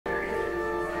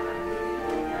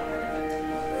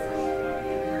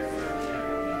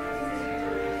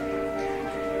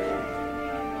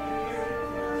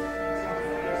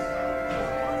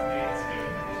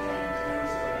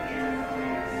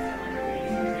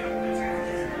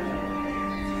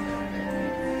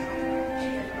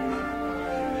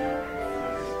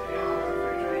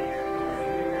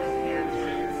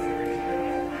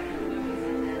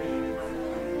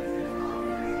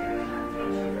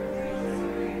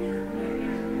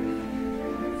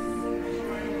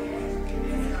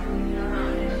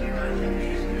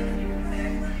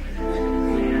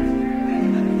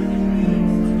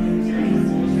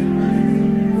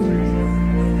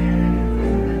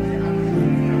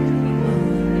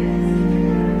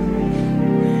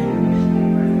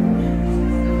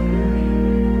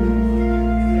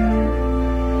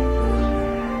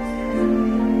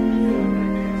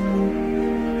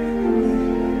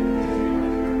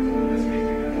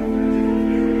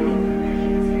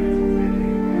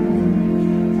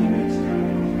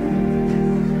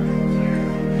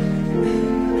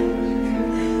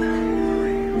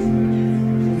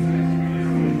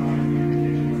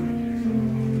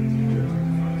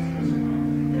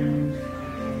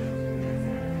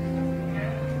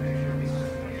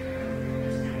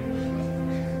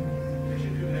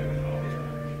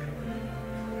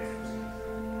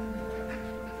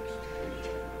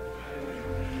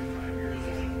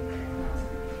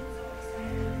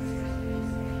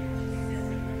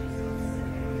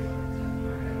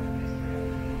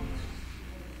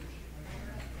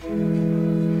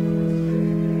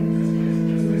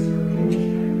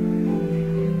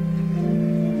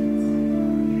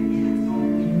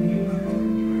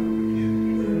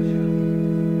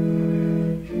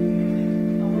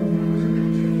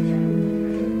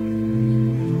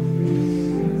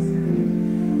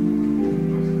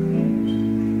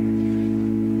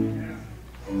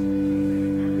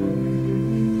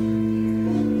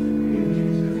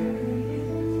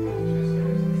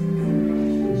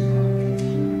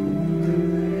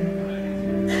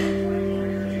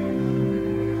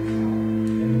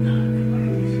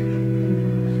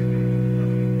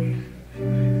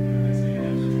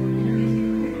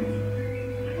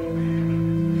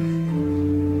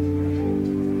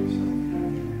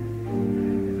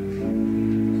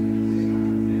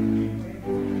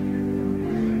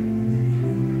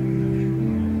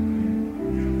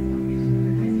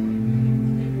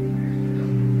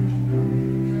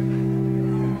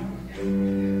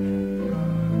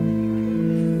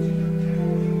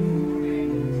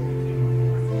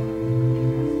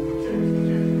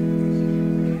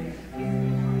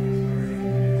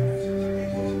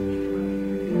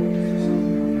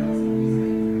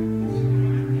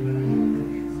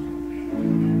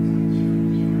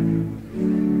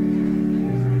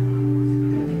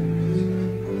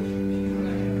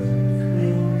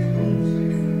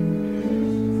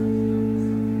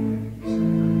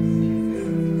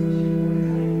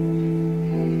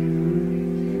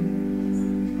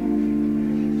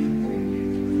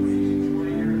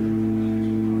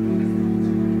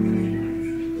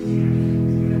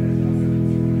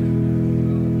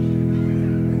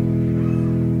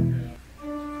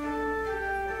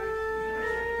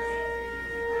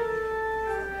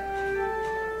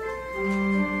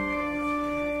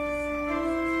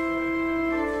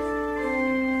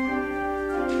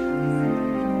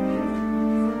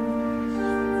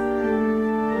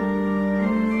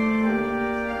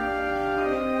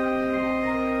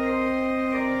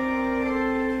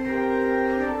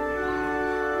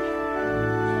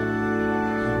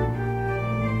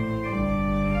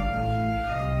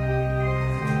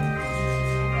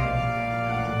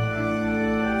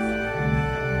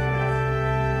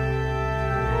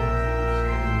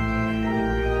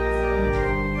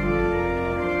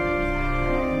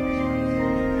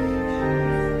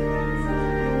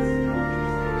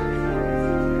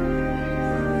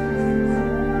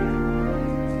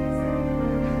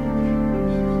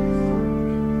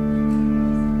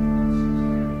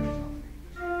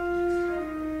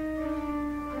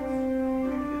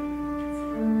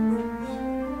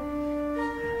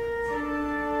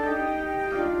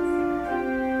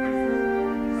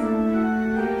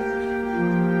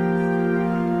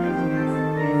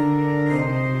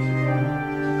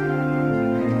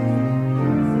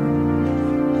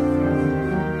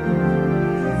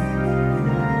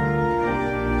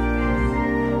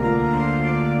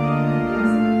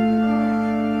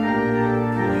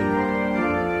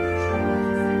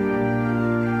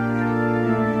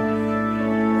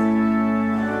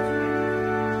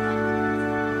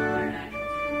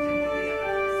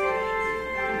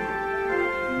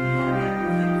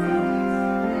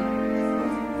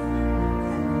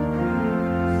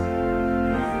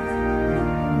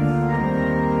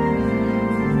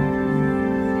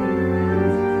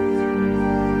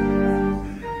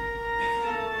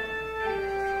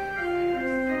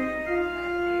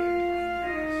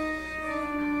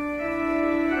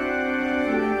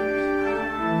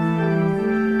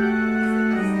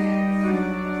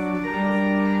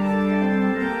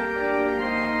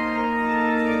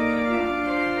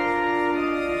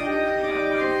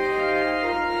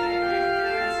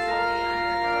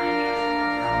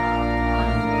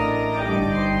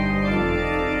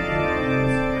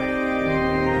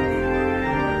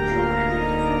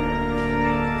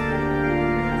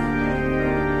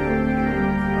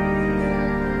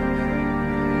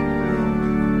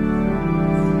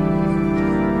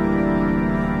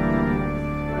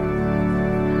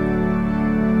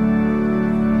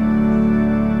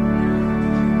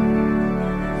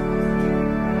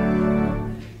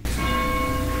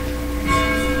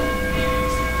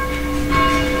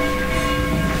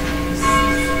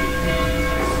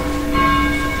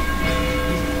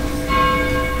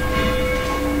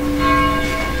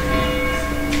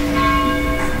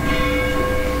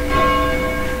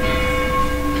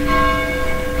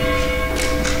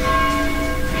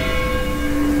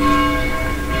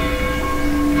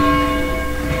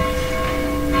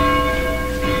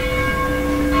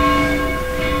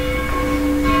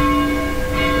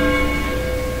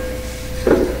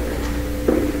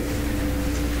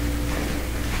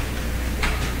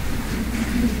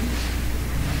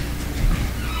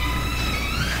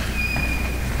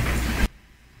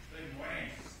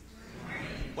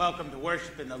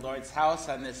worship in the Lord's house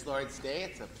on this Lord's Day.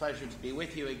 It's a pleasure to be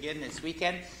with you again this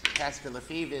weekend. Pastor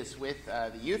Lefebvre is with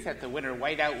the youth at the Winter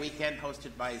Whiteout Weekend hosted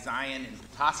by Zion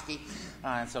and Petoskey,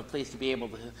 and so pleased to be able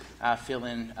to fill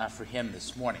in for him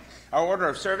this morning. Our order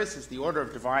of service is the Order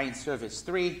of Divine Service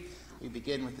 3. We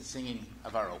begin with the singing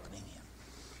of our opening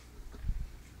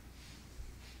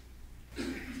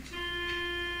hymn.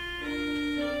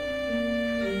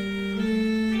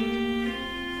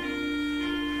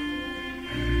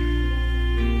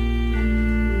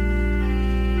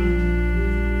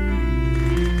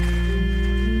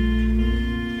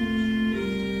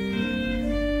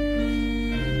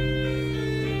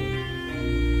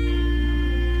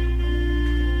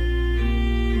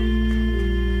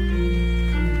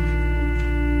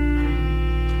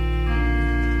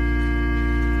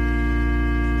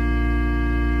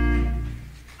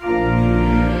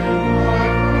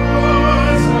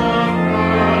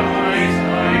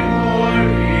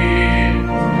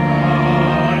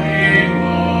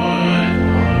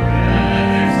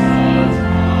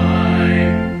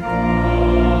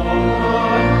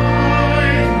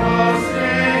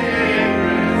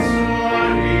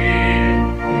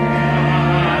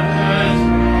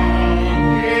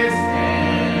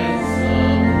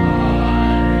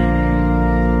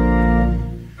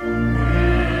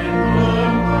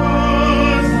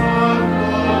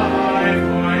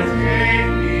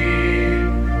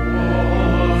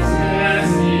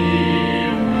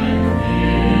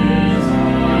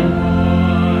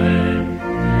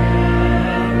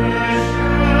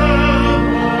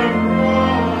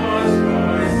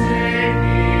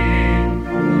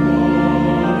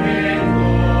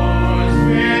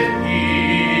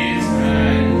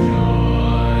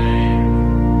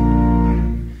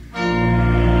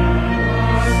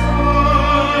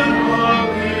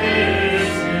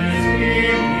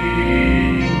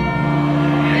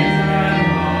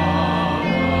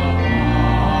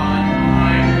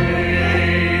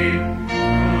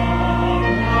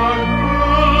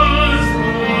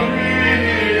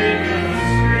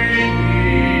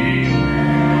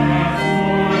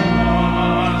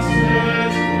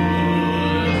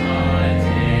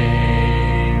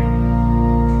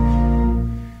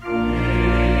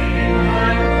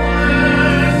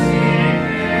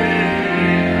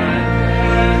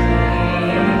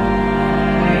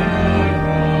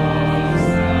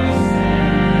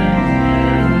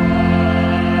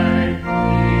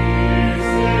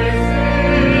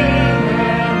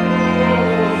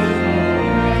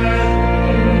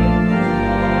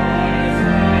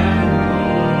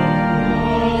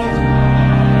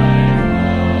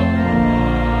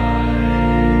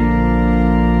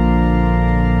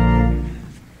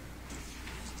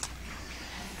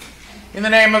 In the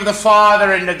name of the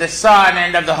Father, and of the Son,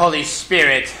 and of the Holy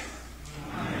Spirit.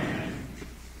 Amen.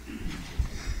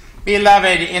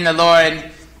 Beloved in the Lord,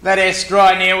 let us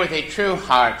draw near with a true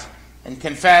heart and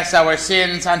confess our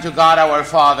sins unto God our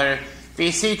Father,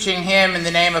 beseeching him in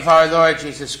the name of our Lord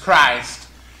Jesus Christ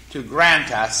to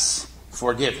grant us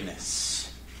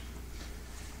forgiveness.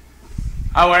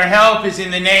 Our help is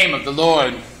in the name of the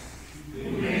Lord.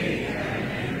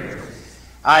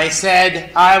 I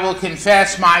said, I will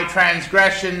confess my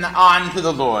transgression unto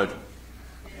the Lord.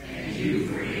 And you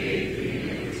forgave the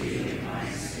iniquity of my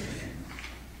sin.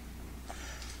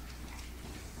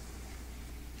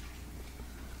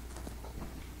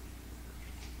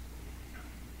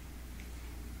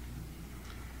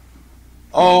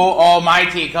 O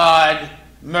Almighty God,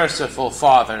 merciful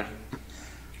Father,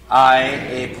 I,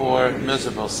 a poor,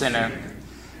 miserable sinner,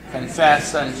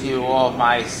 confess unto you all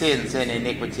my sins and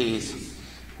iniquities,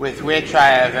 with which I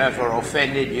have ever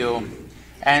offended you,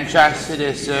 and justly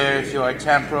deserve your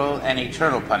temporal and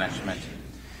eternal punishment.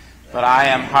 But I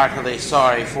am heartily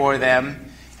sorry for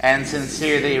them, and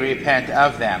sincerely repent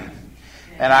of them.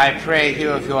 And I pray you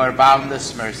of your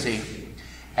boundless mercy,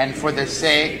 and for the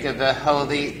sake of the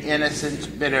holy,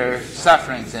 innocent, bitter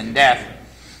sufferings and death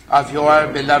of your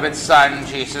beloved Son,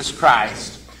 Jesus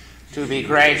Christ, to be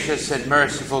gracious and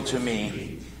merciful to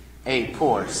me, a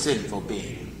poor, sinful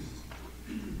being.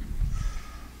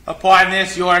 Upon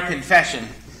this your confession,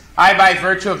 I, by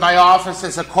virtue of my office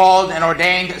as a called and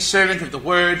ordained servant of the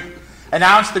Word,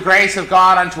 announce the grace of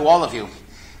God unto all of you.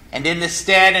 And in this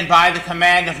stead and by the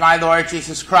command of my Lord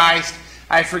Jesus Christ,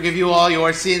 I forgive you all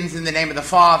your sins in the name of the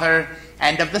Father,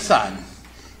 and of the Son,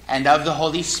 and of the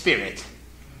Holy Spirit.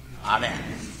 Amen.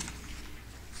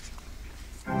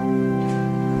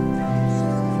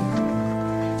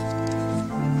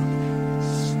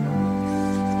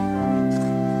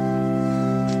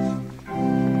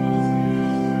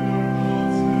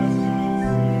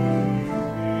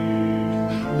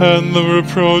 and the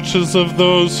reproaches of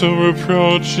those who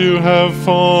reproach you have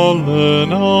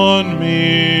fallen on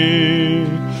me.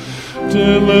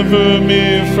 Deliver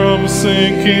me from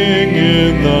sinking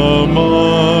in the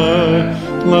mire.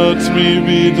 Let me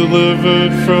be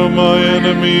delivered from my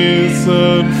enemies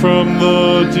and from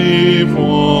the deep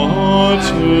waters.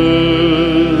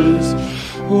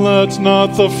 Let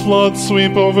not the flood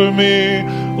sweep over me,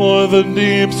 or the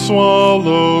deep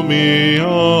swallow me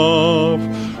up,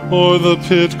 or the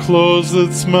pit close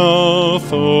its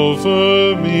mouth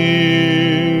over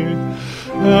me.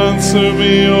 Answer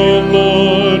me, O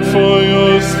Lord, for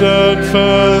your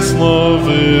steadfast love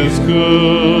is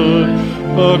good.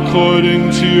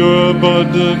 According to your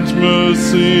abundant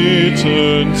mercy,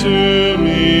 turn to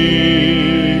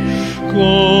me.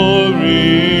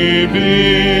 Glory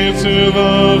be to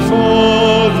the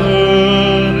Father,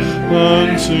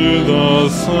 and to the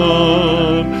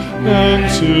Son, and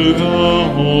to the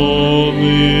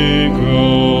Holy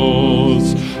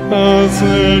Ghost, as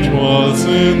it was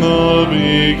in the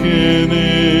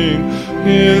beginning,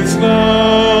 is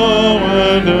now,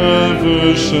 and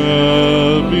ever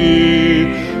shall be,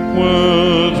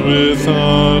 world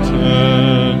without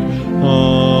end.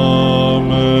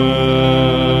 Amen.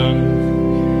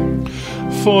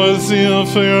 For zeal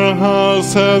for your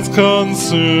house has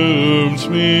consumed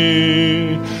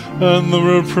me, and the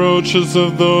reproaches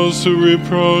of those who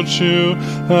reproach you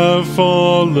have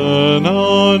fallen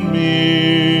on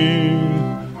me.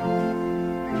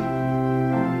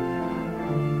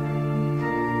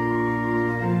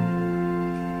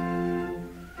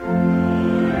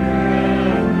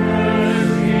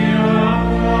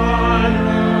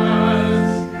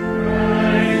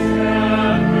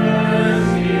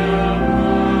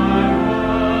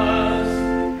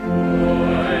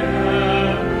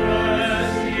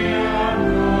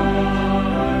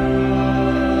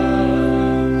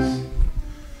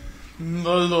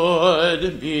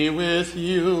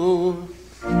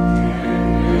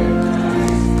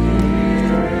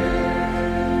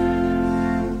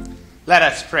 Let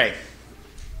us pray.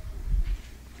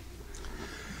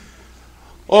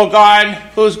 O God,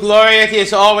 whose glory it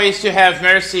is always to have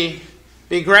mercy,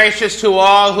 be gracious to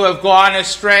all who have gone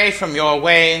astray from your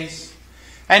ways,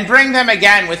 and bring them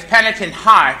again with penitent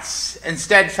hearts and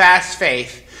steadfast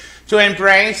faith to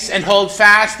embrace and hold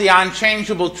fast the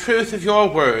unchangeable truth of your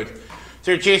word,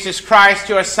 through Jesus Christ,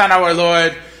 your Son, our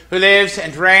Lord, who lives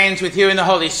and reigns with you in the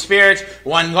Holy Spirit,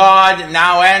 one God,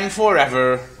 now and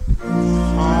forever.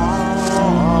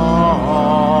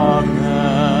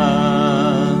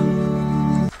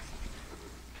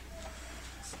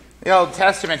 The Old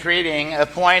Testament reading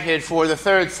appointed for the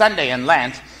third Sunday in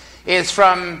Lent is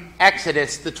from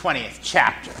Exodus, the 20th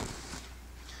chapter.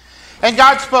 And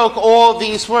God spoke all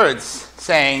these words,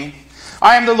 saying,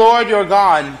 I am the Lord your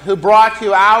God, who brought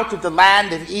you out of the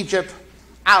land of Egypt,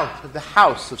 out of the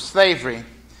house of slavery.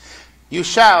 You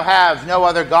shall have no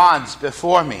other gods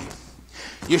before me.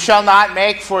 You shall not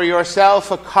make for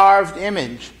yourself a carved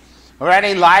image, or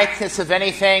any likeness of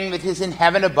anything that is in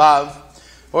heaven above,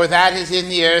 or that is in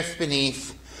the earth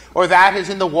beneath, or that is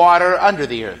in the water under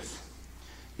the earth.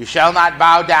 You shall not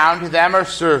bow down to them or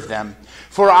serve them,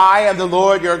 for I am the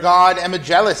Lord your God, am a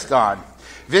jealous God,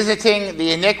 visiting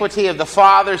the iniquity of the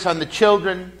fathers on the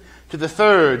children, to the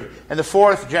third and the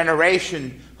fourth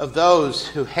generation of those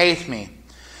who hate me,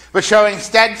 but showing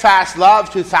steadfast love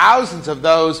to thousands of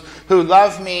those who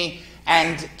love me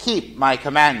and keep my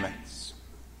commandments.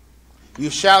 You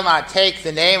shall not take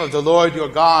the name of the Lord your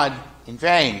God in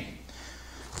vain,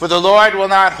 for the Lord will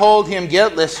not hold him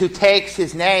guiltless who takes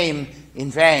his name in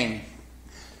vain.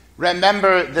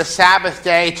 Remember the Sabbath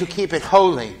day to keep it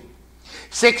holy.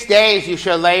 6 days you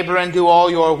shall labor and do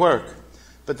all your work,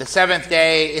 but the seventh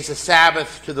day is a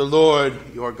Sabbath to the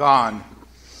Lord your God.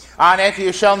 On it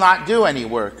you shall not do any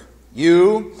work,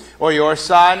 you or your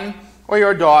son or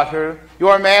your daughter,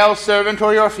 your male servant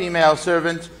or your female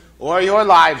servant, or your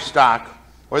livestock,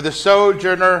 or the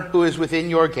sojourner who is within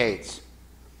your gates.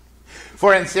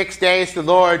 For in 6 days the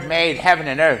Lord made heaven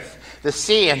and earth, the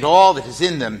sea and all that is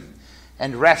in them,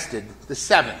 and rested the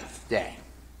seventh day.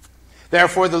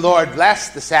 Therefore the Lord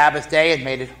blessed the Sabbath day and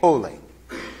made it holy.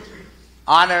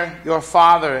 Honor your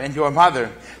father and your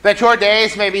mother, that your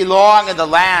days may be long in the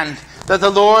land that the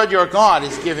Lord your God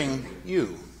is giving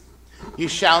you. You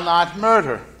shall not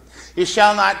murder. You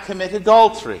shall not commit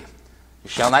adultery. You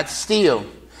shall not steal.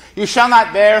 You shall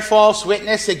not bear false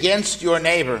witness against your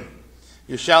neighbor.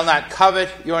 You shall not covet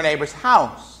your neighbor's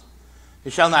house. You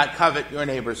shall not covet your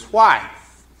neighbor's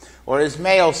wife, or his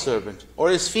male servant, or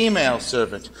his female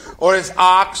servant, or his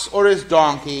ox, or his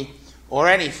donkey, or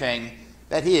anything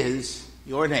that is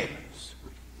your neighbor's.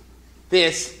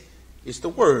 This is the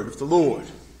word of the Lord.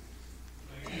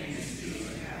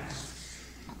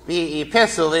 The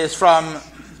epistle is from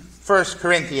 1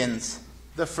 Corinthians,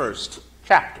 the first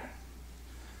chapter.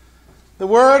 The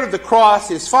word of the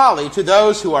cross is folly to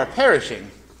those who are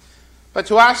perishing, but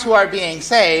to us who are being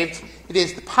saved, it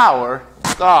is the power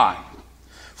of God.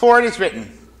 For it is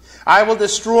written, I will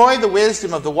destroy the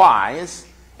wisdom of the wise,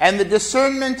 and the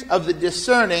discernment of the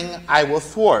discerning I will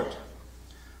thwart.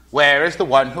 Where is the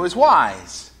one who is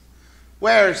wise?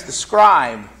 Where is the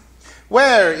scribe?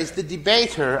 Where is the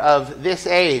debater of this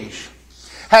age?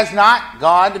 Has not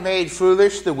God made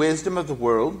foolish the wisdom of the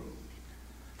world?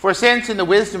 For since in the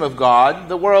wisdom of God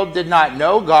the world did not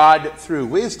know God through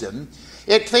wisdom,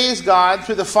 it pleased God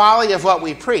through the folly of what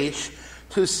we preach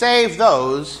to save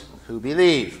those who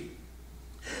believe.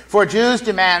 For Jews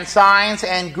demand signs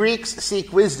and Greeks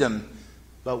seek wisdom,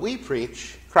 but we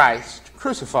preach Christ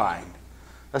crucified,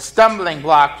 a stumbling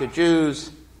block to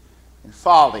Jews and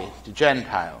folly to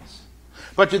Gentiles.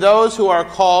 But to those who are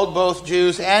called, both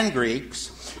Jews and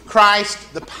Greeks,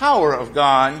 Christ, the power of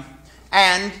God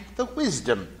and the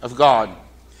wisdom of God.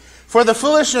 For the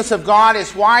foolishness of God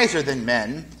is wiser than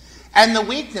men, and the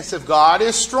weakness of God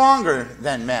is stronger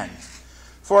than men.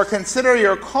 For consider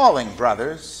your calling,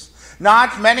 brothers.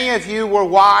 Not many of you were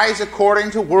wise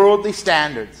according to worldly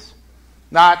standards.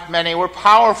 Not many were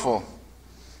powerful.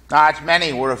 Not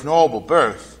many were of noble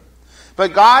birth.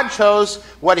 But God chose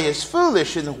what is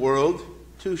foolish in the world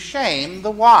to shame the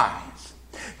wise.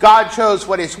 God chose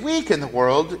what is weak in the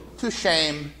world to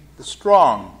shame the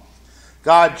strong.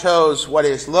 God chose what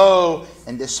is low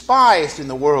and despised in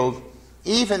the world,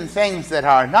 even things that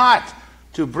are not,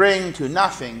 to bring to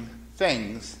nothing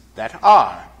things that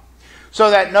are, so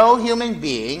that no human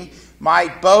being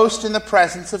might boast in the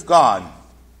presence of God.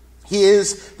 He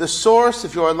is the source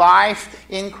of your life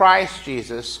in Christ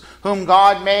Jesus, whom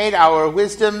God made our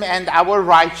wisdom and our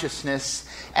righteousness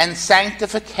and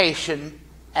sanctification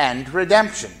and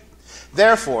redemption.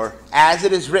 Therefore, as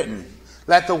it is written,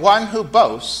 let the one who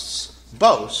boasts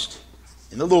boast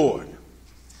in the Lord.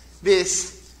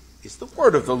 This is the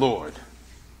word of the Lord.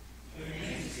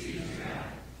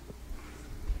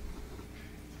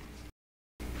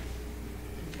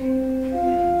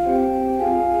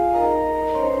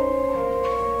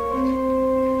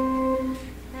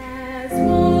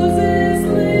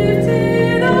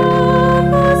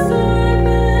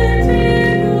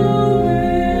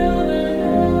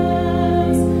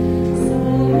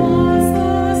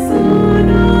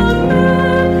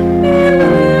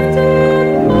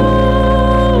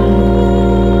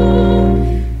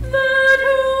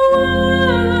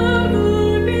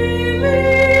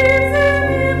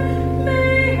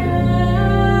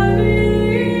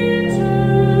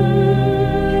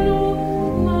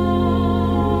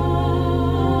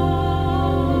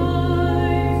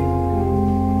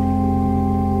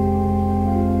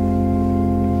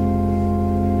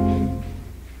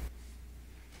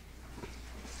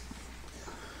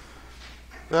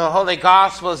 The Holy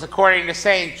Gospel is according to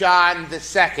St. John, the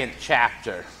second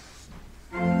chapter.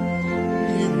 To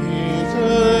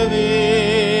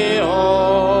thee,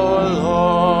 O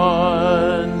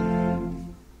Lord.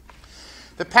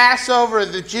 The Passover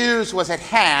of the Jews was at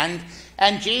hand,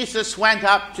 and Jesus went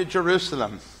up to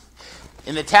Jerusalem.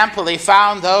 In the temple he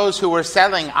found those who were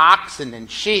selling oxen and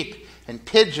sheep and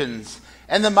pigeons,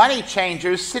 and the money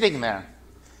changers sitting there.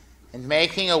 And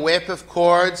making a whip of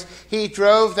cords, he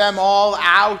drove them all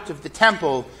out of the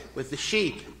temple with the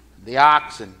sheep and the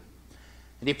oxen.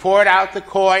 And he poured out the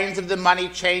coins of the money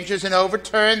changers and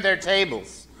overturned their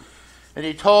tables. And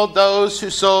he told those who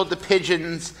sold the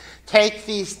pigeons, take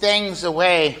these things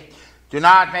away. Do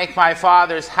not make my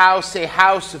Father's house a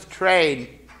house of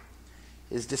trade.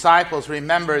 His disciples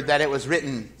remembered that it was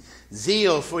written,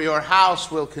 zeal for your house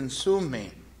will consume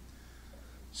me.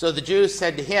 So the Jews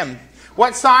said to him,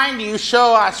 what sign do you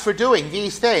show us for doing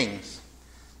these things?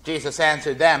 Jesus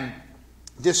answered them,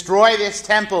 destroy this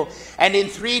temple, and in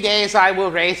 3 days I will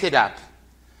raise it up.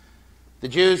 The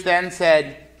Jews then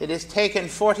said, it has taken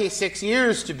 46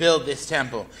 years to build this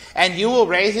temple, and you will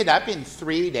raise it up in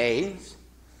 3 days?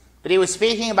 But he was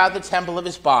speaking about the temple of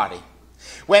his body.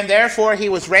 When therefore he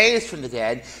was raised from the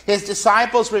dead, his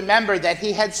disciples remembered that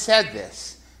he had said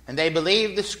this, and they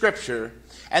believed the scripture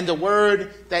and the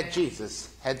word that Jesus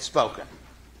had spoken.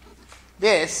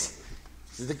 This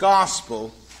is the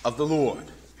gospel of the Lord.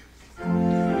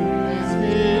 Praise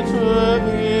be to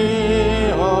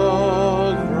thee,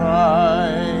 O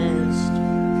Christ.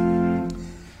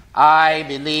 I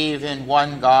believe in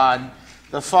one God,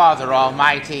 the Father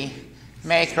Almighty,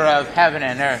 maker of heaven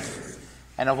and earth,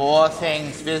 and of all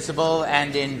things visible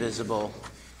and invisible,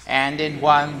 and in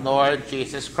one Lord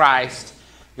Jesus Christ,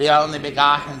 the only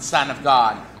begotten Son of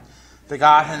God,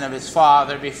 begotten of his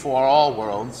Father before all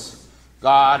worlds,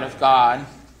 God of God,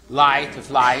 light of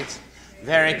light,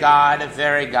 very God of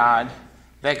very God,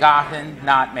 begotten,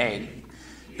 not made,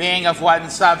 being of one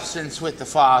substance with the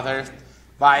Father,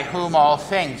 by whom all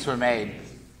things were made,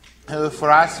 who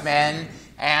for us men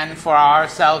and for our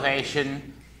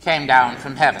salvation came down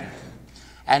from heaven,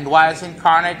 and was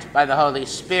incarnate by the Holy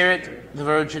Spirit, the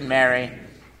Virgin Mary,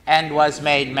 and was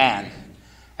made man,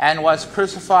 and was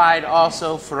crucified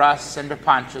also for us under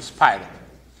Pontius Pilate.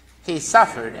 He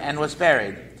suffered and was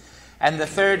buried, and the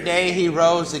third day he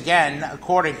rose again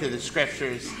according to the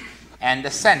Scriptures, and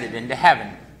ascended into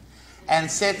heaven, and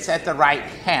sits at the right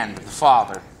hand of the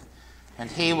Father. And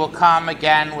he will come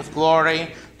again with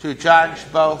glory to judge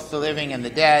both the living and the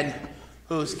dead,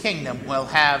 whose kingdom will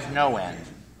have no end.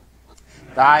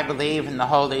 I believe in the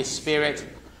Holy Spirit,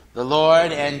 the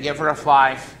Lord and giver of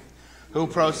life, who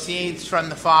proceeds from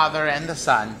the Father and the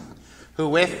Son, who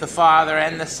with the Father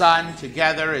and the Son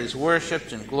together is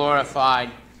worshipped and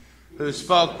glorified, who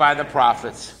spoke by the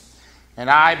prophets. And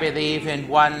I believe in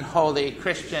one holy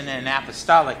Christian and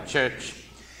apostolic church.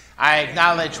 I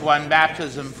acknowledge one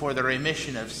baptism for the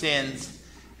remission of sins,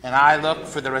 and I look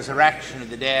for the resurrection of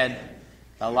the dead,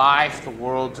 the life of the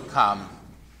world to come.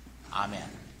 Amen.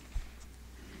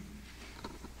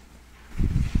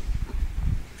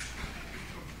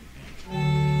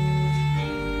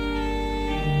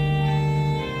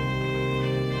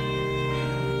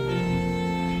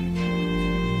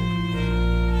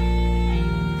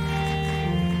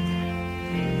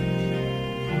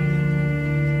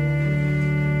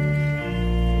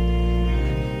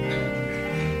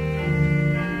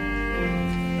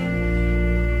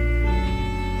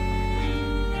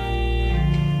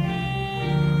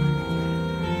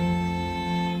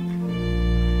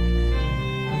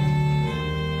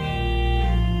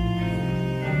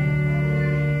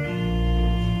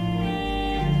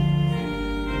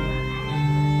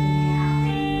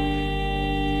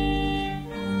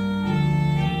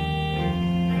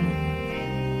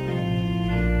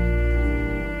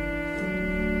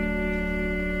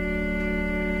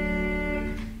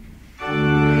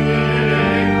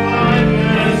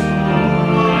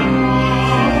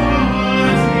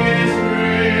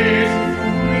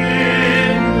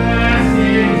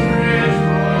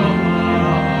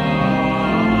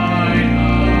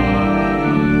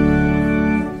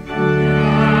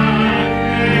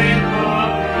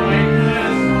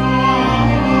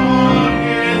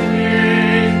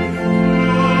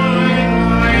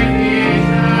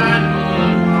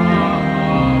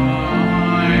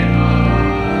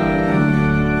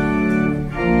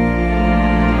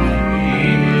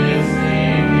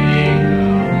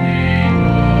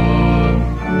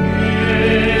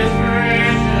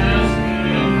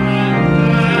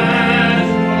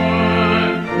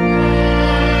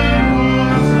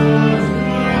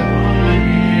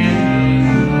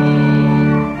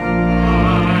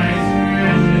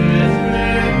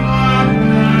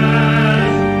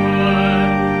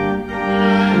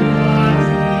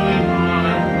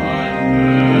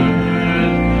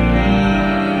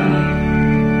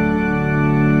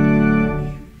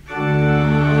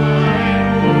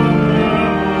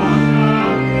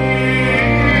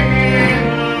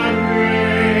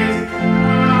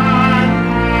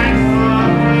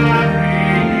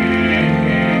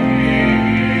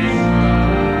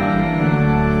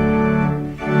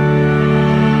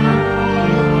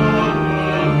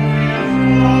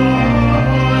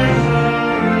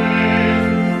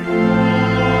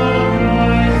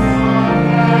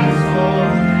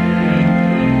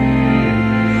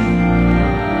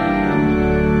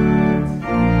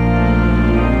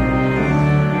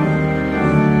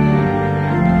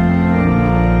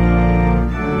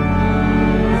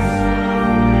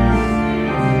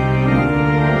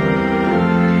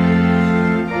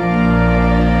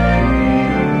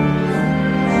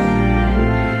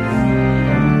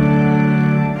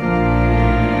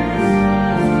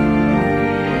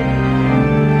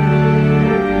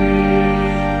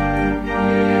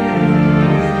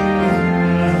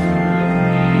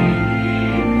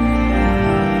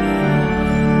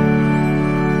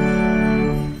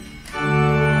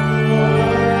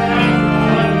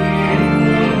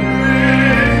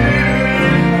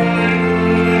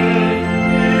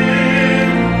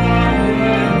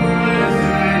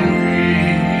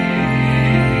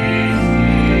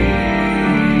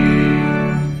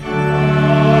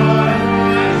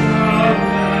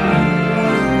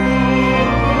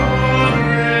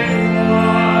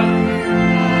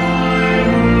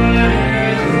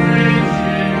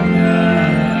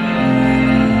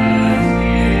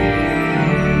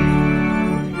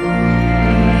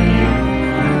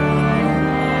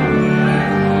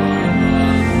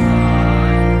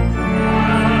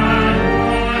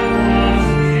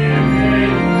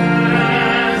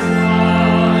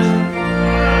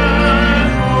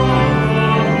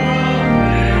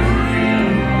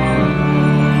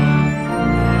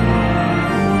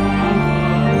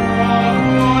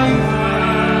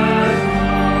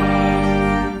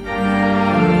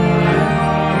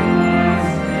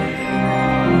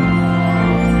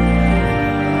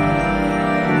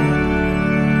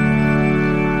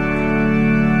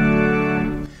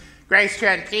 Grace to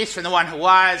you and peace from the one who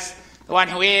was, the one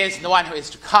who is, and the one who is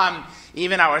to come,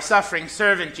 even our suffering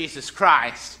servant, Jesus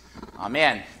Christ.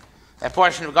 Amen. That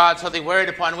portion of God's holy word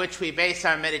upon which we base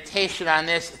our meditation on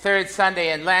this third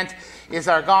Sunday in Lent is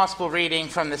our gospel reading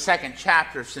from the second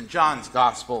chapter of St. John's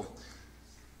Gospel.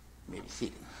 You may be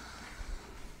seated.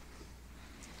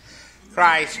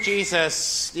 Christ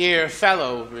Jesus, dear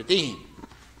fellow redeemed.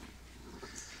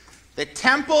 The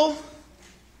temple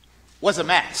was a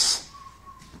mess.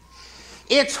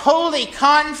 Its holy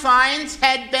confines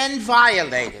had been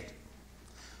violated.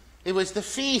 It was the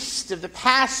feast of the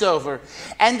Passover,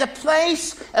 and the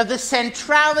place of the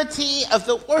centrality of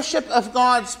the worship of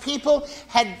God's people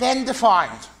had been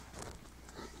defined.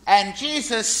 And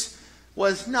Jesus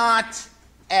was not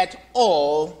at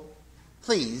all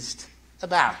pleased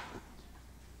about it.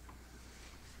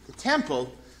 The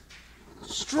temple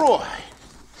destroyed.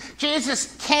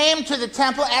 Jesus came to the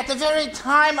temple at the very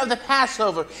time of the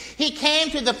Passover. He came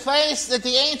to the place that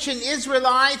the ancient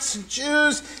Israelites and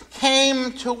Jews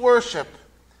came to worship.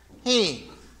 He,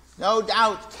 no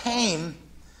doubt, came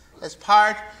as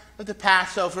part of the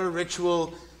Passover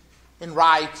ritual and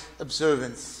rite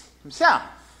observance himself.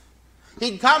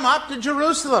 He'd come up to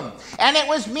Jerusalem, and it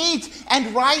was meet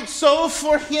and right so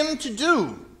for him to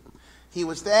do. He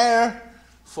was there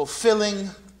fulfilling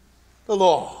the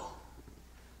law.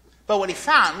 But what he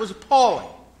found was appalling.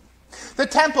 The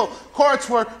temple courts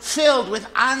were filled with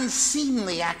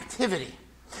unseemly activity.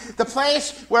 The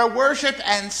place where worship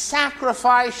and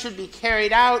sacrifice should be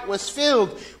carried out was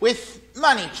filled with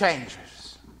money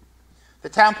changers. The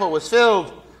temple was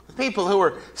filled with people who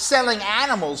were selling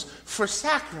animals for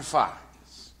sacrifice.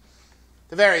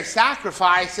 The very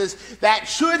sacrifices that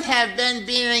should have been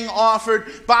being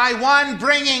offered by one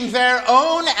bringing their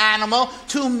own animal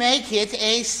to make it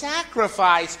a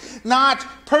sacrifice, not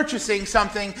purchasing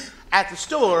something at the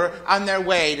store on their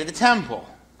way to the temple.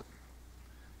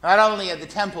 Not only had the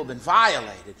temple been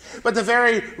violated, but the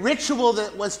very ritual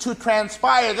that was to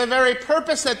transpire, the very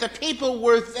purpose that the people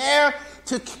were there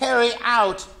to carry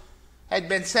out, had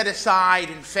been set aside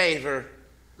in favor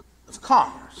of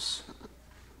commerce.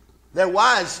 There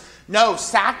was no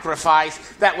sacrifice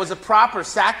that was a proper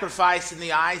sacrifice in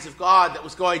the eyes of God that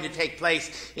was going to take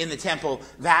place in the temple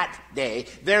that day.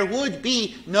 There would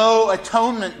be no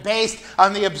atonement based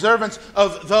on the observance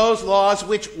of those laws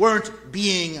which weren't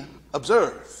being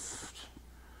observed.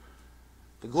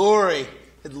 The glory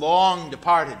had long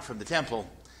departed from the temple,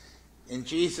 and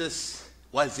Jesus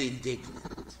was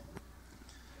indignant.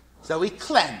 So he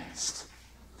cleansed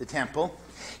the temple.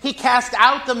 He cast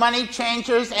out the money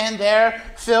changers and their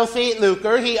filthy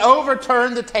lucre. He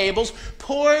overturned the tables,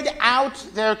 poured out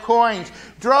their coins,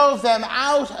 drove them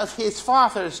out of his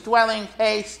Father's dwelling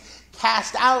place,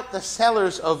 cast out the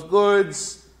sellers of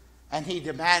goods, and he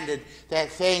demanded that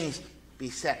things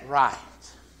be set right.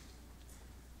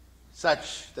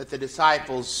 Such that the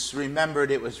disciples remembered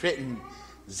it was written,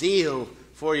 "Zeal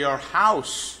for your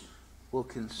house will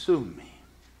consume me."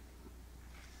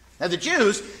 Now the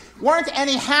Jews weren't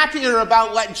any happier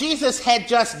about what Jesus had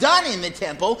just done in the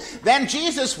temple than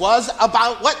Jesus was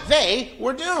about what they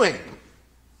were doing.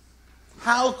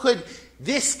 How could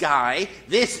this guy,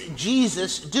 this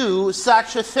Jesus, do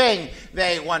such a thing,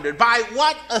 they wondered. By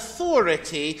what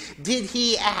authority did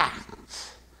he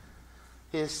act?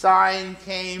 His sign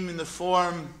came in the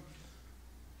form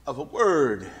of a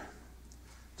word.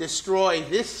 Destroy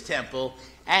this temple,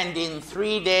 and in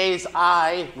 3 days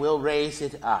I will raise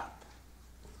it up.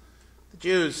 The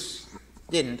Jews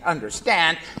didn't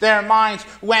understand. Their minds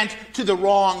went to the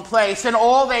wrong place, and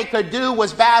all they could do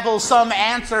was babble some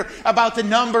answer about the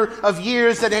number of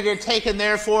years that it had taken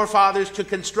their forefathers to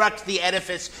construct the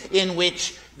edifice in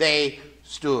which they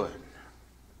stood.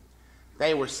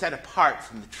 They were set apart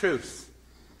from the truth,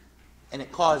 and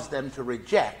it caused them to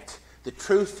reject the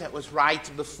truth that was right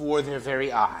before their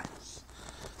very eyes.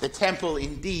 The temple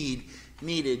indeed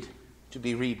needed to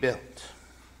be rebuilt.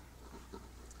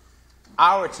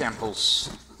 Our temples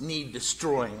need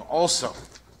destroying also.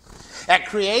 At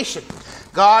creation,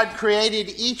 God created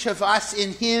each of us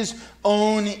in his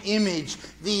own image,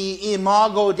 the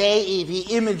imago Dei,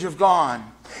 the image of God.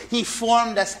 He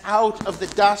formed us out of the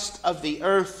dust of the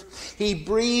earth. He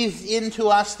breathed into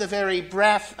us the very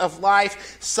breath of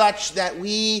life, such that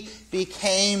we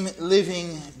became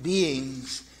living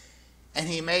beings. And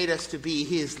he made us to be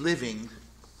his living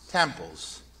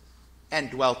temples and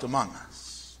dwelt among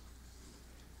us.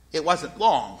 It wasn't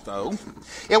long, though.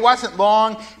 It wasn't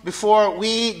long before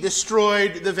we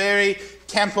destroyed the very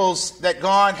temples that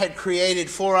God had created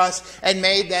for us and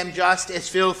made them just as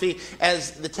filthy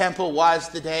as the temple was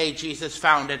the day Jesus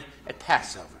founded at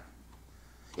Passover.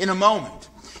 In a moment,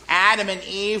 Adam and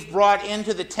Eve brought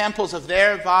into the temples of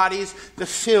their bodies the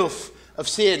filth of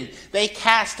sin. They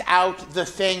cast out the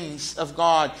things of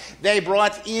God. They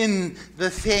brought in the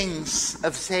things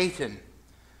of Satan.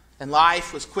 And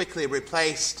life was quickly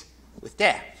replaced with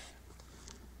death.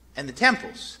 And the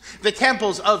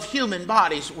temples of human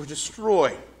bodies were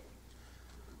destroyed.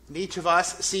 And each of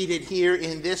us seated here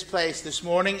in this place this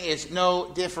morning is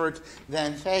no different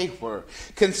than they were.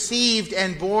 Conceived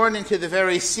and born into the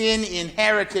very sin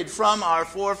inherited from our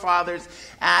forefathers,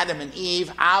 Adam and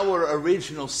Eve, our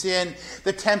original sin,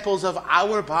 the temples of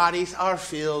our bodies are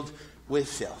filled with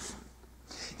filth.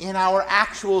 In our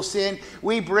actual sin,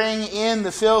 we bring in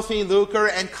the filthy lucre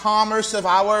and commerce of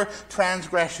our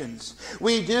transgressions.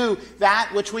 We do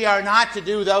that which we are not to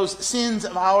do, those sins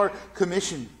of our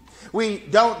commission. We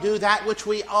don't do that which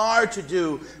we are to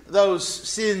do, those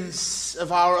sins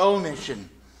of our omission.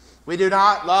 We do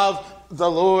not love the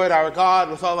Lord our God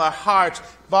with all our heart,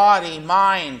 body,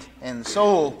 mind, and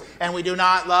soul. And we do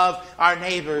not love our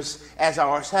neighbors as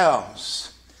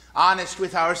ourselves. Honest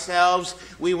with ourselves,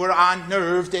 we were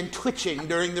unnerved and twitching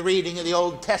during the reading of the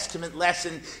Old Testament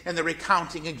lesson and the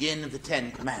recounting again of the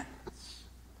Ten Commandments.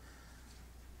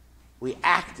 We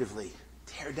actively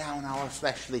tear down our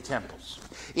fleshly temples.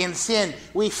 In sin,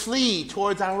 we flee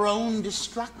towards our own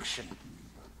destruction.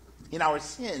 In our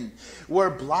sin, we're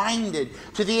blinded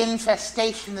to the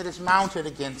infestation that is mounted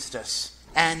against us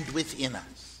and within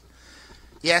us.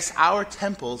 Yes, our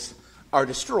temples are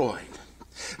destroyed,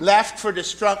 left for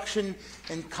destruction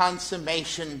and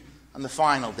consummation on the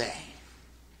final day.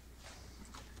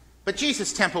 But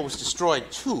Jesus' temple was destroyed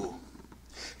too.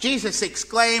 Jesus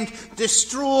exclaimed,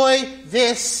 "Destroy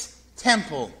this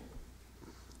temple."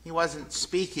 He wasn't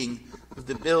speaking of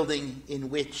the building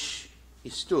in which he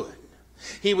stood.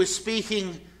 He was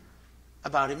speaking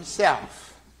about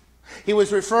himself. He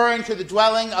was referring to the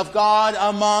dwelling of God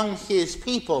among his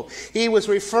people. He was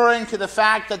referring to the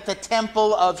fact that the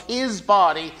temple of his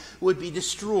body would be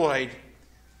destroyed,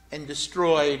 and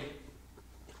destroyed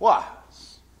it was.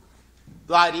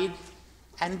 Bloodied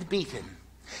and beaten.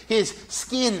 His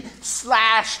skin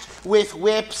slashed with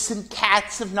whips and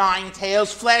cats of nine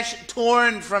tails, flesh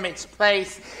torn from its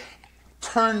place,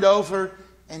 turned over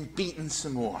and beaten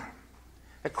some more.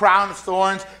 A crown of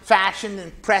thorns fashioned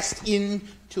and pressed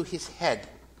into his head.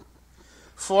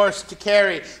 Forced to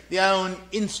carry the own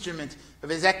instrument of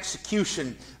his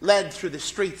execution, led through the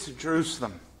streets of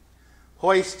Jerusalem.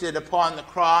 Hoisted upon the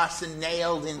cross and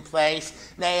nailed in place,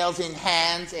 nails in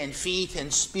hands and feet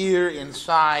and spear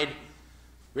inside.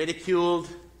 Ridiculed,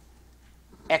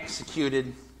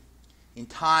 executed. In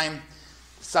time,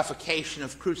 the suffocation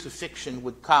of crucifixion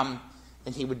would come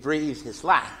and he would breathe his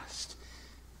last.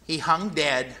 He hung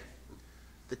dead.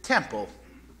 The temple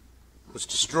was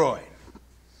destroyed.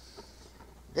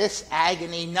 This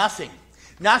agony,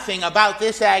 nothing about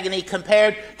this agony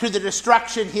compared to the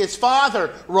destruction his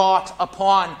Father wrought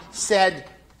upon said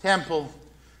temple.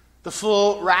 The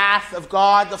full wrath of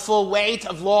God, the full weight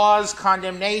of law's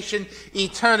condemnation,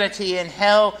 eternity in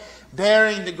hell,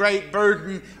 bearing the great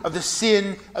burden of the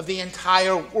sin of the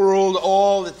entire world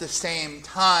all at the same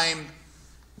time.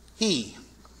 He,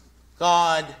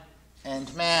 God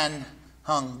and man,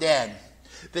 hung dead.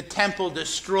 The temple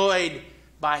destroyed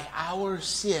by our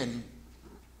sin.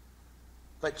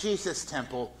 But Jesus'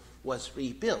 temple was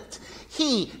rebuilt.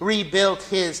 He rebuilt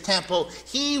his temple.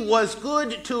 He was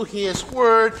good to his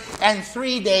word, and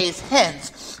 3 days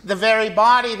hence, the very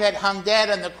body that hung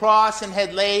dead on the cross and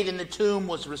had laid in the tomb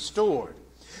was restored.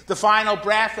 The final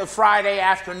breath of Friday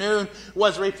afternoon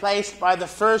was replaced by the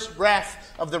first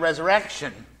breath of the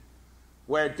resurrection.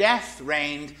 Where death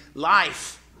reigned,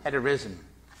 life had arisen.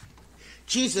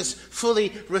 Jesus'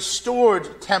 fully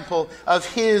restored temple of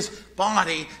his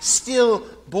body still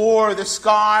bore the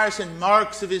scars and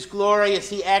marks of his glory as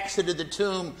he exited the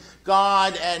tomb.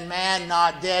 God and man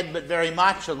not dead, but very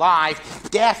much alive.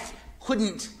 Death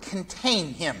couldn't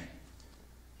contain him.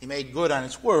 He made good on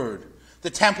his word. The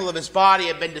temple of his body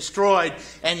had been destroyed,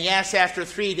 and yes, after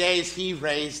 3 days he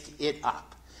raised it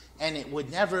up. And it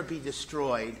would never be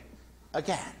destroyed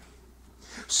again.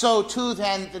 So too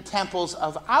then the temples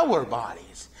of our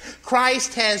bodies.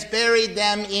 Christ has buried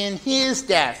them in his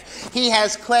death. He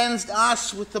has cleansed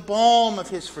us with the balm of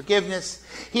his forgiveness.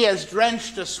 He has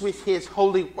drenched us with his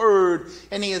holy word,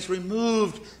 and he has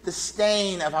removed the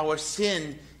stain of our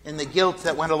sin and the guilt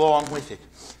that went along with it.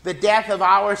 The death of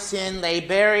our sin lay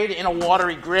buried in a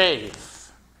watery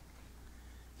grave.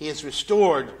 He has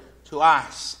restored to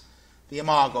us the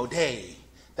Imago Dei,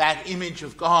 that image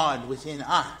of God within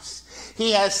us.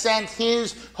 He has sent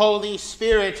his Holy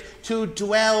Spirit to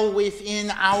dwell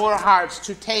within our hearts,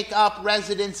 to take up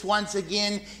residence once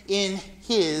again in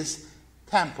his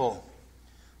temple.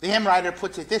 The hymn writer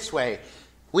puts it this way: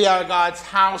 we are God's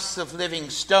house of living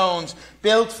stones,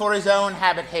 built for his own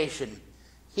habitation.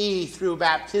 He, through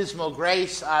baptismal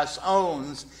grace, us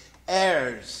owns,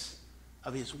 heirs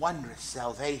of his wondrous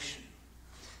salvation.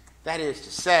 That is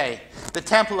to say, the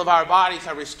temple of our bodies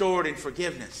are restored in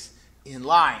forgiveness, in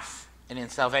life, and in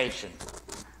salvation.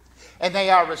 And they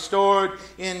are restored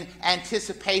in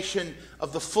anticipation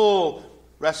of the full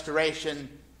restoration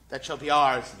that shall be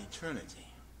ours in eternity.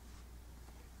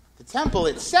 The temple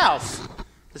itself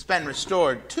has been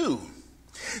restored too.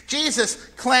 Jesus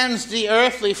cleansed the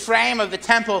earthly frame of the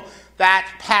temple that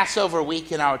Passover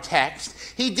week in our text.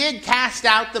 He did cast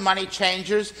out the money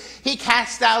changers. He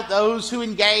cast out those who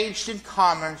engaged in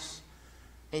commerce.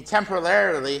 He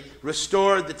temporarily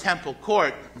restored the temple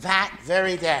court that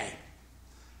very day.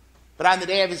 But on the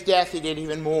day of his death, he did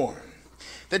even more.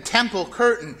 The temple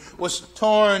curtain was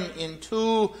torn in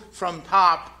two from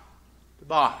top to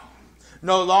bottom.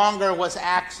 No longer was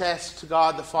access to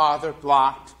God the Father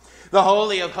blocked. The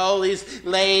Holy of Holies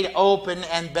laid open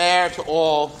and bare to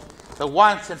all. The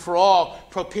once and for all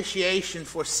propitiation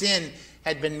for sin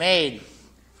had been made.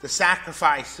 The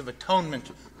sacrifice of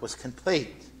atonement was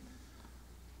complete.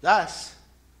 Thus,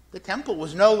 the temple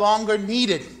was no longer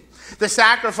needed. The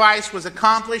sacrifice was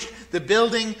accomplished. The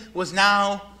building was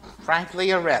now,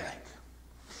 frankly, a relic.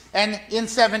 And in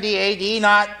 70 AD,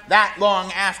 not that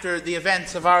long after the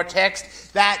events of our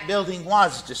text, that building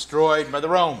was destroyed by the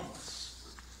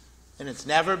Romans. And it's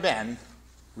never been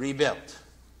rebuilt.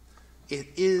 It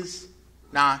is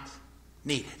not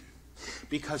needed,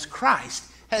 because Christ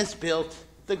has built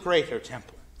the greater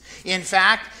temple. In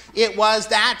fact, it was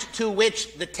that to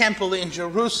which the temple in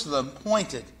Jerusalem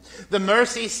pointed. The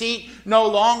mercy seat, no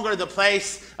longer the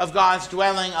place of God's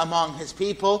dwelling among his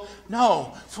people.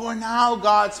 No, for now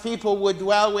God's people would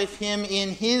dwell with him in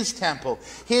his temple.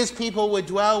 His people would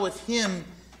dwell with him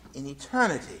in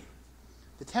eternity.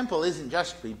 The temple isn't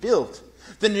just rebuilt.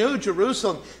 The new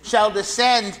Jerusalem shall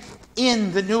descend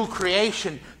in the new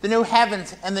creation, the new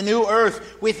heavens and the new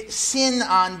earth, with sin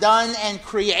undone and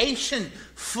creation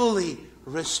fully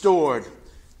restored.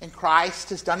 And Christ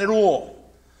has done it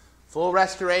all. Full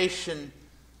restoration,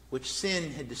 which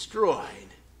sin had destroyed,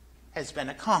 has been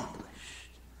accomplished.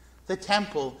 The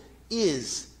temple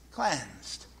is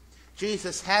cleansed.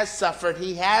 Jesus has suffered,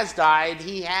 he has died,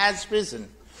 he has risen.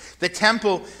 The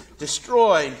temple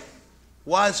destroyed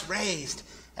was raised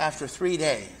after 3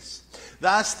 days.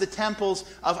 Thus the temples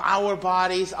of our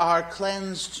bodies are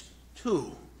cleansed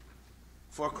too.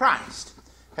 For Christ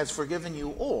has forgiven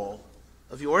you all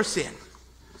of your sin.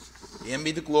 To him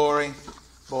be the glory,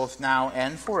 both now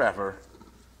and forever.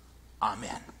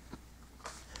 Amen.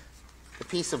 The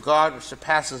peace of God, which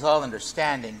surpasses all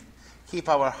understanding, keep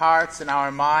our hearts and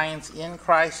our minds in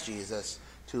Christ Jesus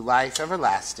to life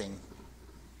everlasting.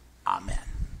 Amen.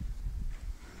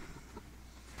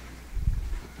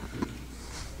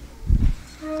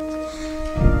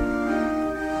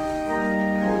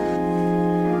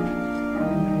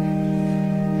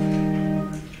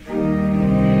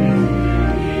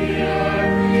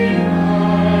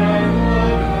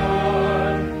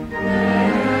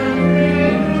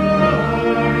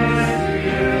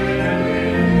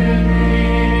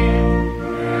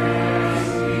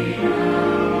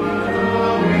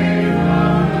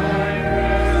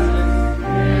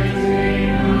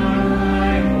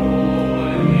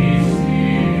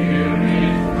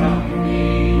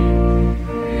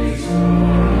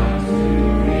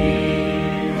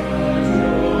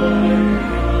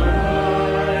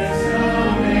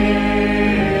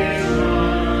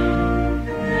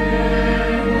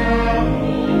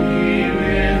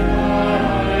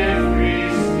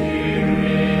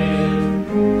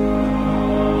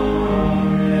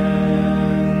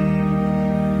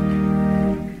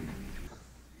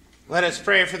 Let us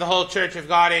pray for the whole Church of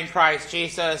God in Christ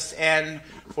Jesus and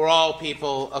for all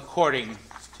people according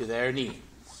to their needs.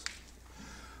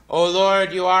 O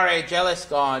Lord, you are a jealous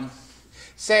God.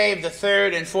 Save the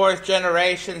third and fourth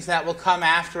generations that will come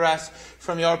after us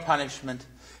from your punishment.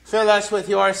 Fill us with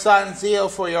your Son's zeal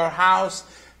for your house,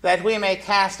 that we may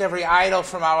cast every idol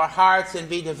from our hearts and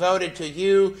be devoted to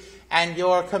you and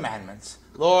your commandments.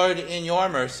 Lord, in your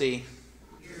mercy.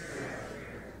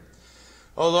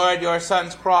 O Lord, your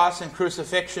Son's cross and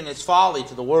crucifixion is folly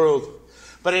to the world,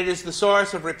 but it is the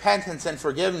source of repentance and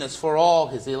forgiveness for all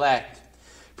his elect.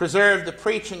 Preserve the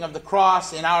preaching of the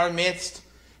cross in our midst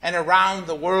and around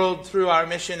the world through our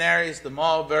missionaries, the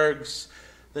Malbergs,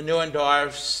 the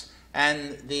Neuendorfs,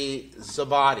 and the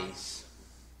Zabadis,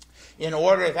 in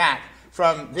order that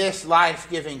from this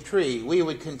life-giving tree we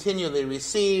would continually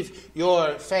receive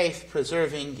your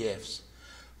faith-preserving gifts.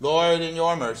 Lord, in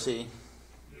your mercy,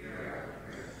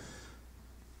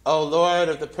 O Lord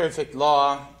of the perfect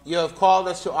law, you have called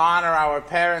us to honor our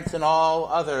parents and all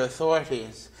other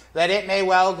authorities, that it may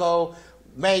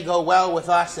go well with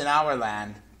us in our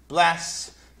land.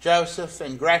 Bless Joseph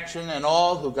and Gretchen and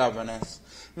all who govern us.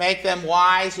 Make them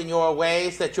wise in your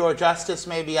ways, that your justice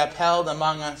may be upheld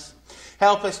among us.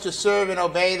 Help us to serve and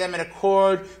obey them in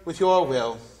accord with your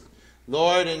will.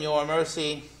 Lord, in your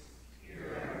mercy,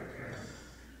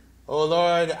 O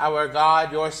Lord, our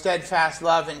God, your steadfast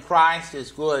love in Christ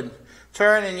is good.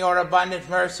 Turn in your abundant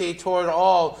mercy toward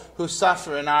all who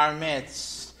suffer in our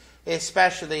midst,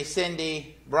 especially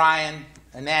Cindy, Brian,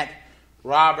 Annette,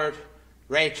 Robert,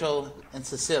 Rachel, and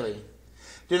Cecily.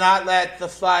 Do not let the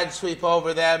flood sweep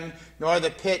over them, nor the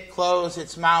pit close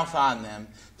its mouth on them.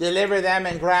 Deliver them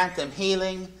and grant them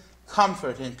healing,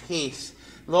 comfort, and peace.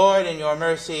 Lord, in your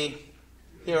mercy,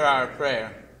 hear our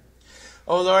prayer.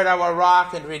 O Lord, our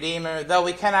rock and redeemer, though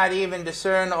we cannot even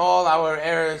discern all our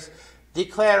errors,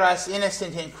 declare us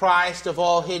innocent in Christ of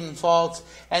all hidden faults,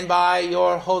 and by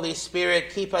your Holy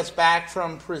Spirit keep us back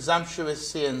from presumptuous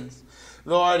sins.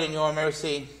 Lord, in your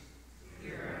mercy,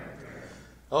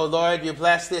 O Lord, you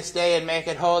bless this day and make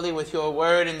it holy with your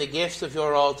word and the gifts of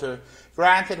your altar.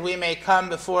 Grant that we may come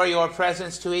before your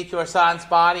presence to eat your Son's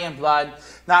body and blood,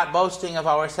 not boasting of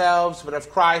ourselves, but of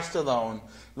Christ alone.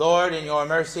 Lord, in your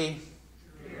mercy,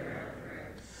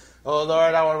 O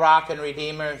Lord, our rock and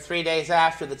redeemer, 3 days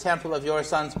after the temple of your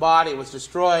Son's body was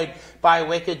destroyed by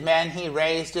wicked men, he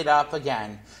raised it up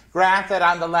again. Grant that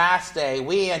on the last day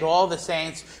we and all the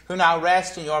saints who now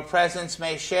rest in your presence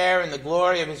may share in the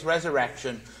glory of his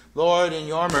resurrection. Lord, in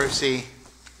your mercy,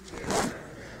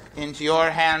 into your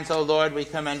hands, O Lord, we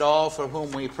commend all for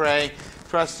whom we pray,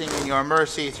 trusting in your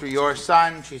mercy through your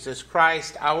Son, Jesus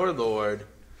Christ, our Lord.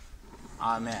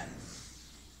 Amen.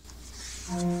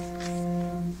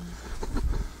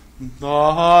 The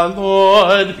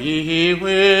Lord be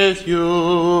with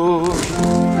you.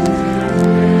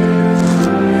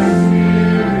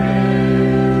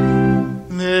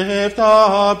 Lift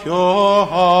up your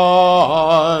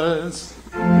hearts.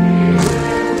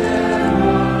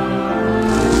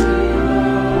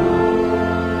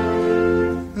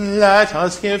 Let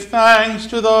us give thanks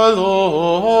to the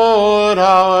Lord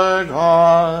our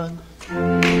God.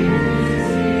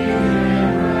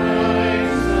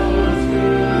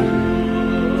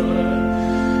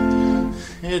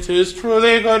 It is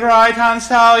truly good, right, and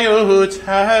salutary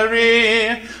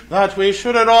that we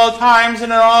should at all times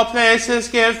and in all places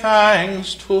give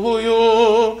thanks to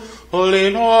you, Holy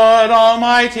Lord,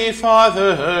 Almighty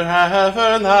Father,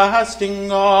 everlasting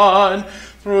God,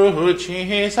 through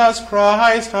Jesus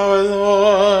Christ our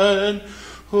Lord,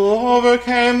 who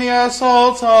overcame the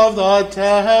assaults of the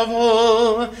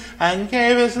devil and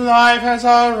gave his life as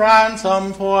a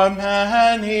ransom for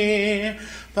many,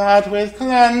 that with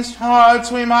cleansed hearts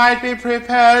we might be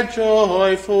prepared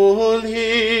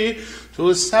joyfully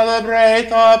to celebrate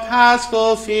the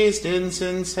Paschal feast in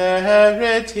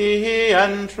sincerity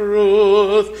and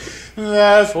truth.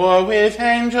 Therefore, with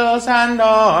angels and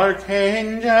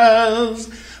archangels,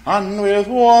 and with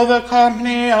all the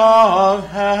company of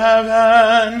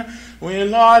heaven, we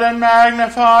laud and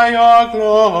magnify your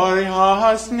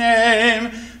glorious name,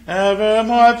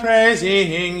 evermore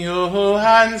praising you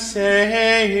and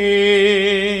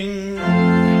saying,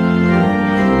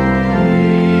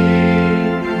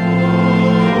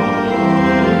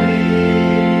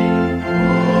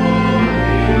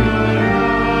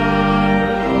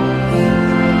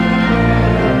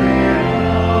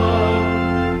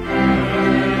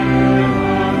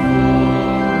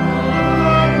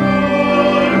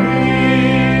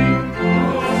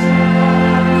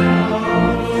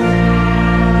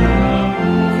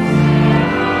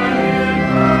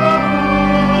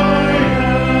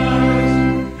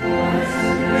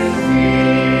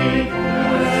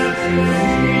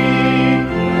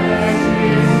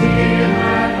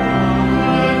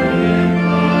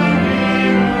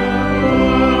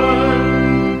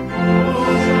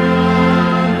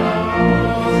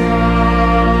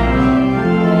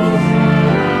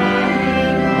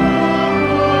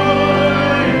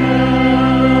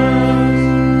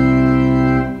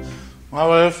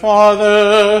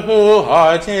 Father, who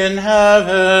art in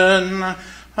heaven,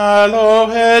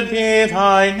 hallowed be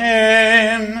thy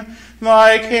name.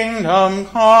 Thy kingdom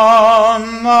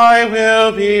come, thy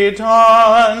will be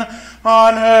done,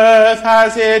 on earth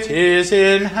as it is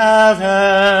in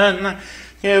heaven.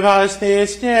 Give us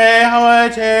this day our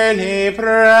daily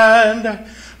bread,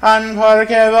 and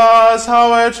forgive us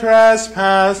our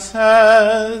trespasses,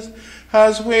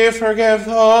 as we forgive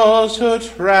those who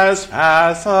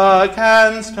trespass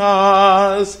against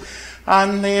us.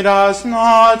 And lead us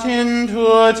not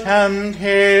into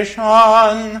temptation,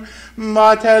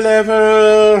 but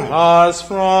deliver us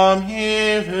from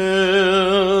evil.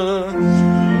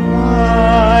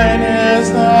 Thine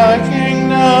is the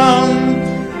kingdom,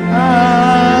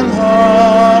 and the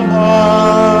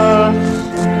power,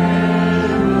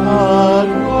 the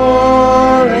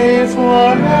glory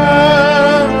forever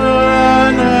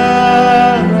and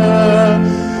ever.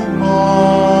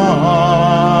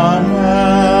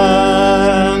 Amen.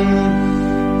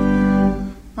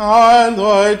 Our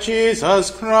Lord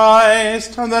Jesus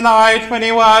Christ, on the night when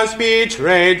he was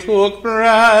betrayed, took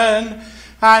bread,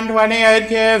 and when he had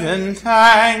given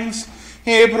thanks,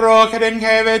 he broke it and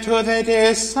gave it to the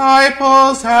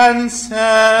disciples and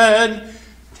said,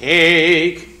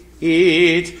 Take,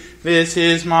 eat, this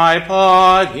is my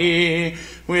body,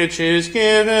 which is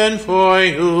given for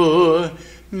you.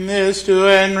 This do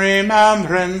in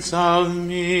remembrance of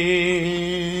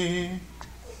me.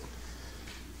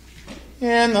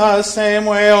 In the same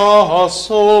way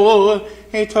also,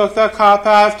 he took the cup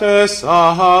after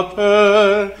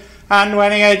supper, and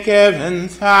when he had given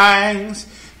thanks,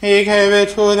 he gave it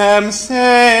to them,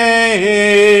 saying,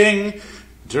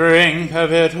 Drink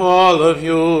of it, all of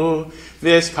you.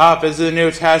 This cup is the New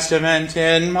Testament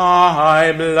in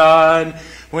my blood,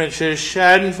 which is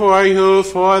shed for you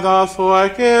for the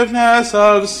forgiveness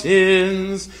of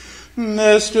sins.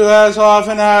 This do as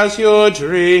often as you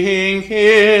drink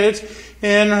it,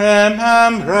 in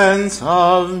remembrance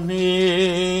of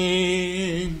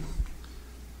me.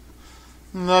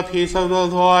 The peace of the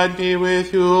Lord be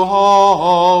with you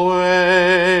always.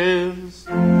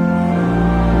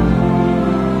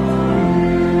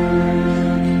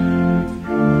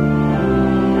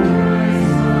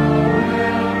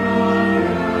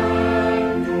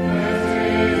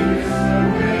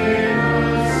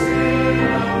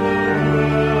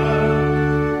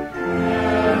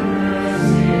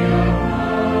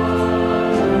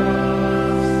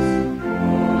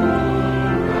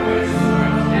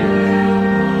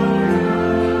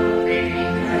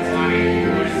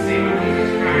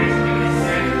 Christ,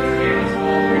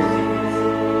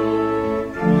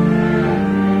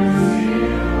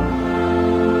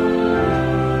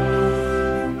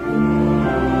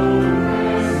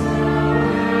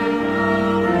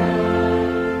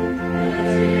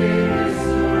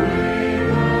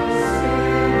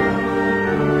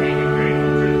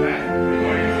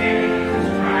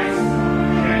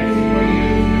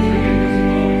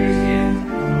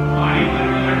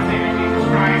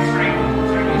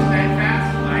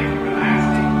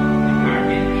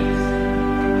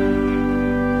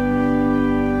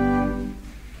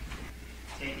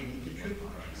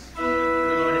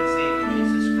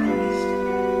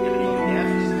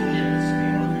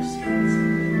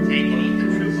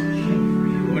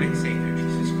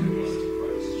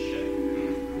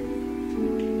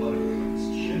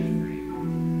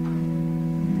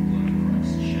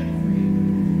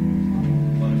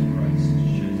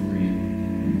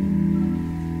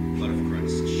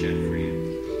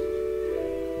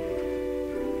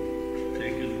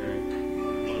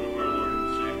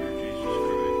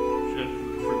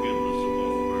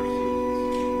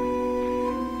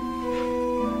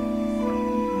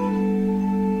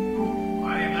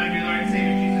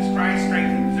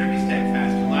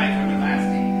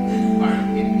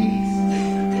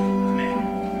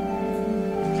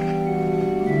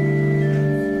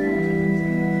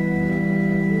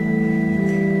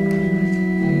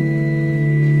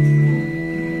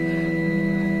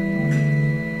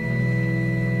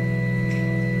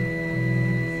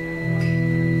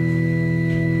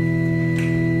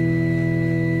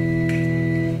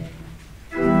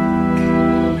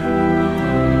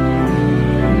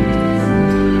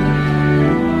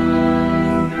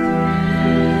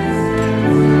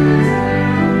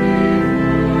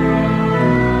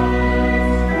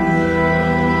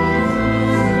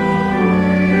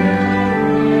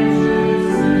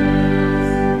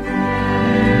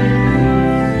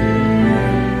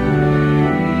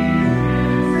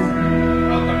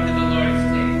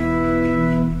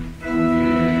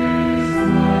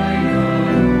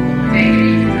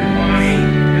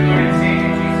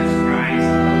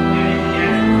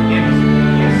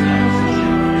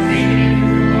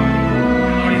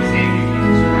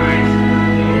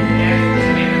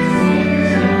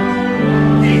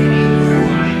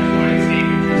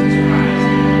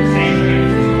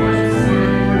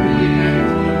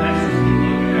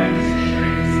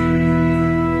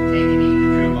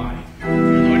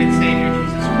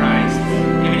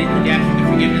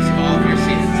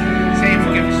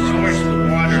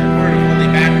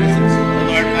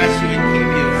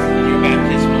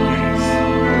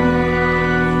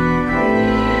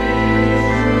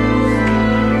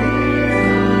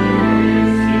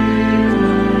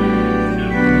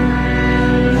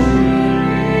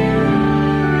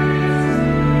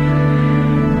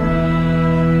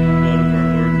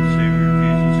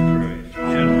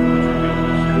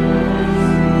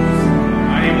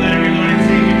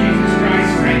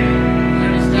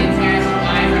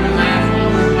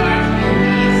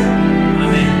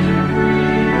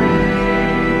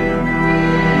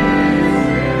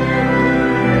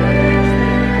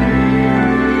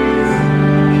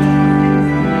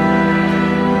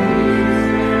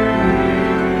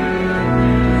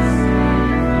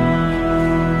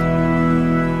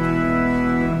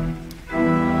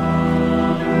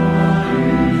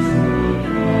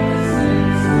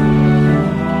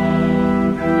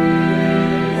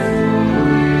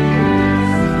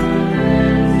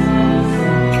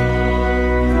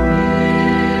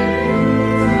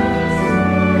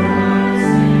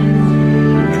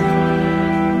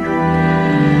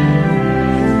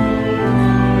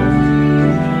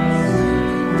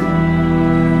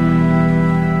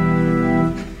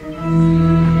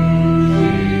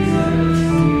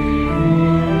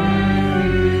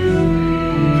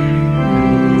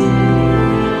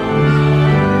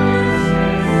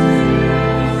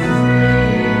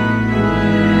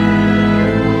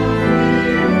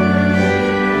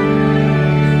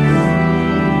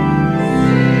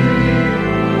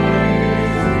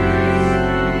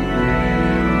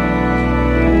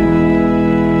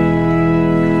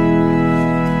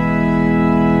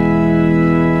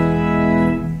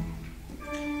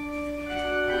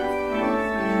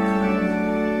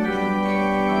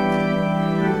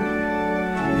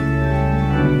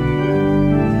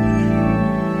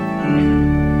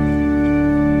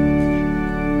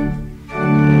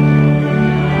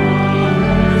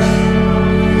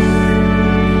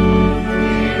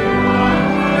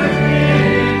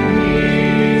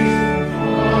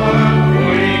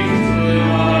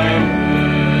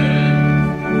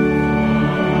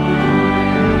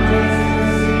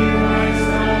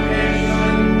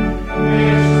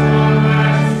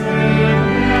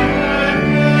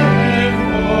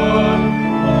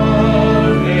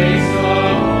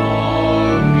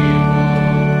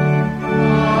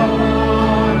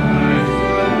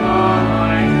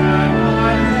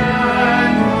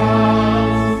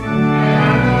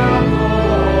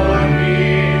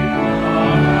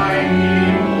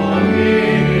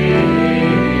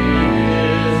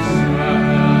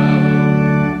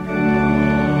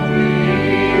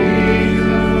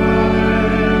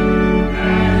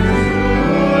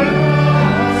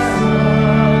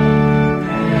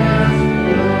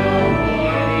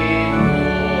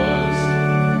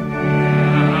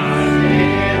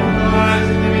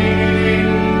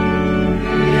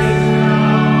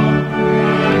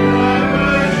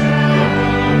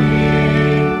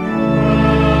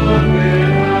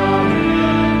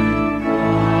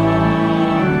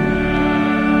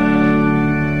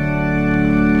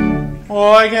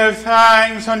 Oh, give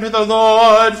thanks unto the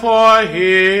Lord, for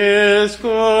he is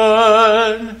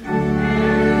good.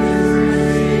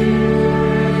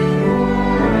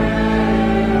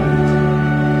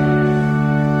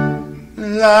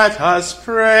 Let us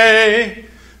pray.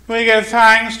 We give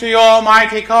thanks to you,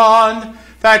 Almighty God,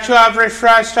 that you have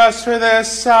refreshed us through this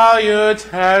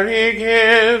salutary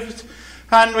gift,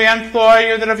 and we implore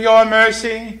you that of your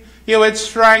mercy you would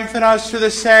strengthen us through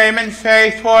the same in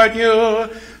faith toward you,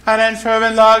 and in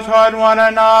fervent love toward one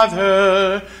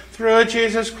another, through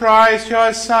Jesus Christ,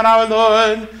 your Son, our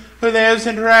Lord, who lives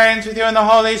and reigns with you in the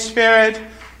Holy Spirit,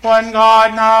 one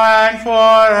God, now and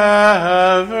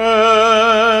forever.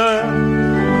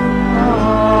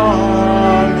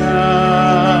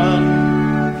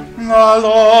 The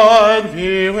Lord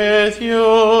be with you.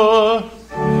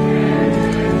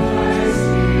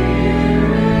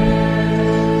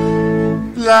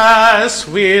 Bless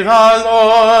we the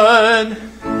Lord.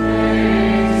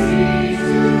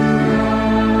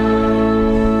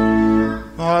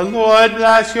 The Lord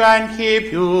bless you and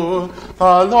keep you.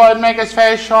 The Lord make his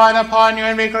face shine upon you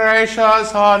and be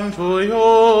gracious unto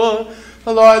you.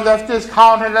 The Lord lift his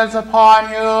countenance upon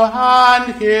you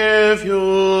and give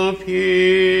you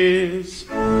peace.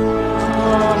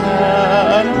 Amen.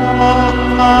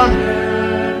 Amen.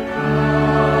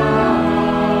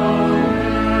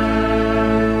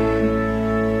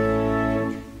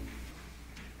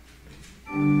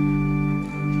 Amen.